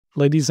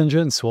Ladies and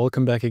gents,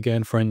 welcome back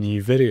again for a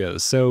new video.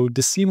 So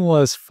the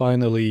SteamOS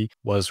finally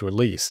was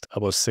released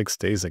about 6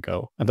 days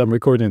ago, and I'm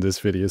recording this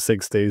video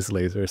 6 days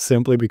later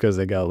simply because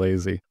I got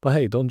lazy. But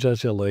hey, don't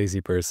judge a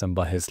lazy person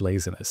by his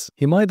laziness.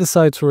 He might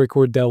decide to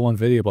record that one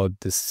video about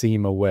the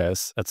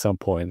SteamOS at some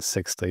point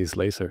 6 days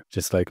later,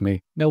 just like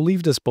me. Now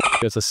leave this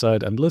bullshit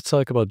aside and let's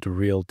talk about the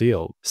real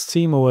deal.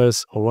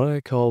 SteamOS, or what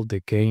I call the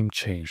game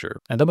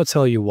changer. And I'm gonna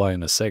tell you why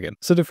in a second.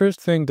 So the first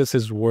thing that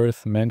is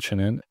worth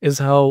mentioning is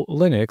how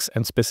Linux,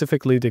 and specifically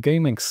the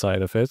gaming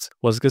side of it,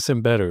 was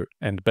getting better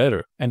and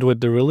better. And with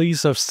the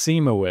release of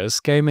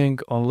SteamOS, gaming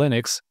on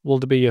Linux will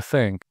be a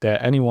thing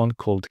that anyone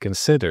could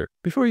consider.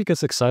 Before you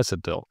get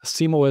excited though,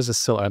 SteamOS is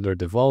still under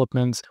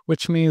development,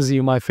 which means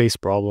you might face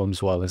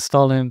problems while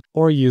installing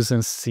or using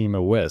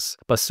SteamOS.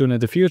 But soon in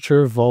the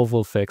future, Valve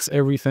will fix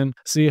everything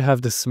so you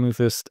have the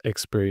smoothest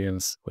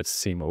experience with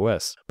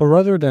SteamOS. But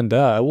rather than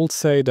that, I would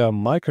say that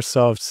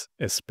Microsoft's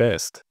is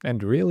best,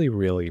 and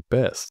really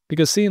best.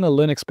 Because seeing a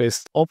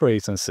Linux-based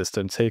operating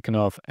system taking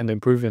off and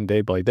improving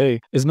day by day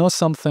is not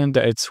something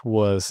that it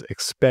was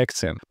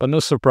expecting. But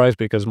no surprise,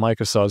 because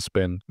Microsoft's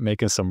been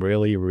making some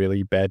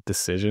really bad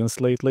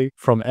decisions lately,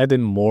 from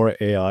adding more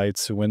AI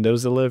to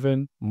Windows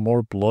 11,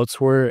 more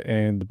bloatware,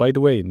 and by the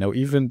way, now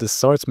even the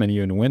start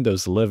menu in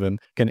Windows 11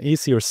 can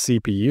eat your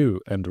CPU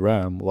and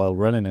RAM while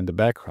running in the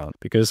background,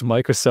 because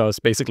Microsoft's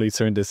basically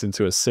turned this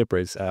into a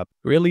separate app.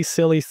 Really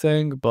silly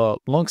thing, but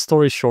long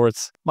story short,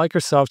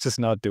 Microsoft is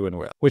not doing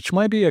well, which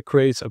might be a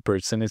great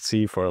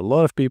opportunity for a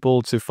lot of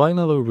people to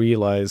finally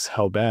realize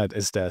how bad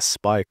is that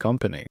spy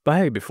company. But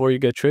hey, before you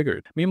get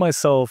triggered, me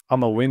myself,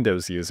 I'm a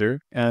Windows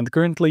user and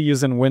currently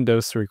using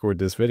Windows to record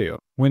this video.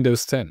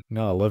 Windows 10,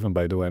 not 11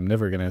 by the way, I'm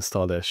never gonna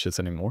install that shit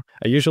anymore.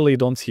 I usually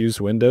don't use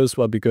Windows,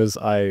 but because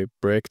I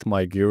bricked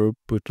my Guru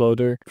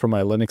bootloader for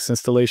my Linux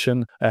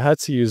installation, I had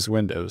to use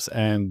Windows,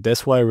 and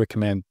that's why I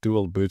recommend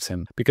dual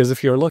booting. Because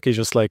if you're lucky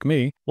just like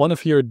me, one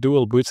of your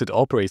dual booted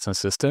operating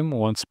system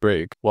won't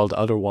break while the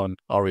other one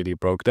already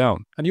broke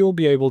down, and you will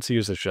be able to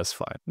use it just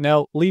fine.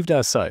 Now, leave that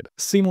aside.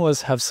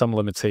 SteamOS have some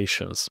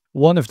limitations.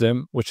 One of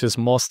them, which is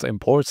most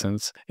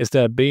important, is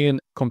that being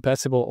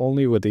compatible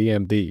only with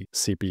AMD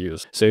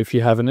CPUs. So if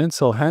you have an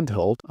Intel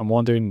handheld, I'm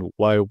wondering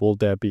why will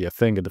that be a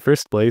thing in the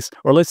first place?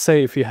 Or let's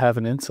say if you have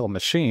an Intel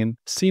machine,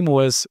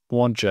 SteamOS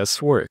won't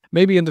just work.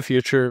 Maybe in the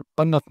future,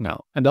 but not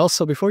now. And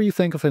also, before you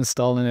think of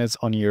installing it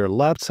on your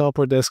laptop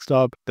or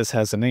desktop, this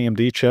has an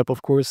AMD chip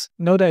of course,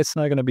 know that it's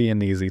not going to be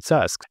an easy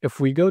task. If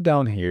we go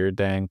down here,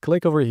 then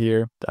click over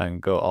here, then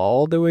go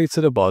all the way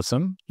to the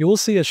bottom, you will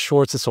see a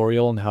short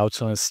tutorial on how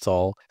to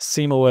install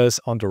SteamOS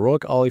on the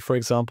ROG Ally, for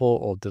example,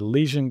 or the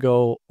Legion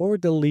Go or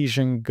the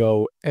Legion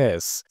Go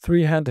S.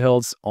 3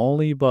 handhelds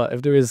only, but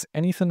if there is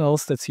anything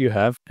else that you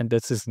have and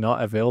that is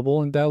not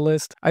available in that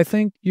list, I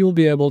think you'll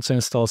be able to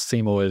install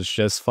SteamOS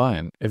just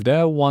fine if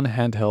that one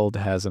handheld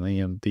has an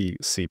AMD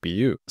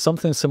CPU,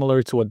 something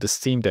similar to what the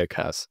Steam Deck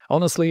has.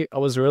 Honestly, I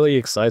was really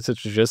excited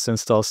to just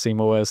install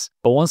SteamOS,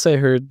 but once I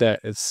heard that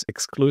it's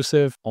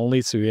exclusive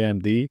only to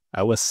AMD,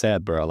 I was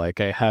sad, bro.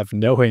 Like, I have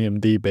no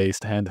AMD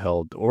based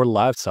handheld or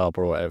laptop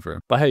or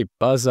whatever. But hey,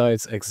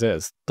 Buzzites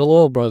exists, the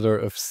little brother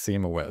of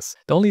SteamOS.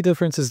 The only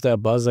difference is that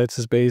Buzzites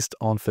is based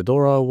on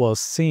Fedora, while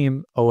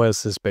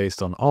SteamOS is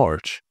based on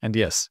Arch. And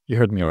yes, you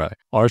heard me right,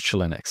 Arch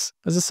Linux.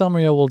 As a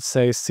summary, I would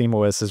say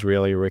SteamOS is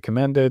really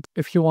recommended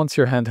if you want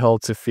your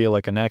handheld to feel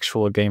like an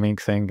actual gaming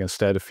thing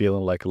instead of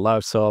feeling like a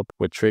laptop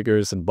with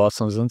triggers and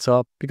buttons on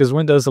top, because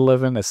Windows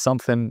 11 is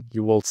something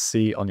you will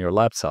see on your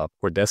laptop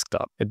or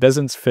desktop. It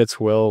doesn't fit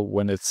well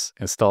when it's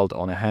installed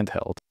on a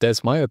handheld.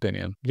 That's my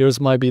opinion. Yours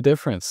might be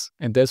different,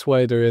 and that's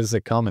why there is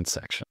a comment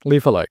section.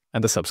 Leave a like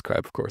and a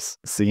subscribe, of course.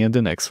 See you in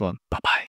the next one. Bye bye.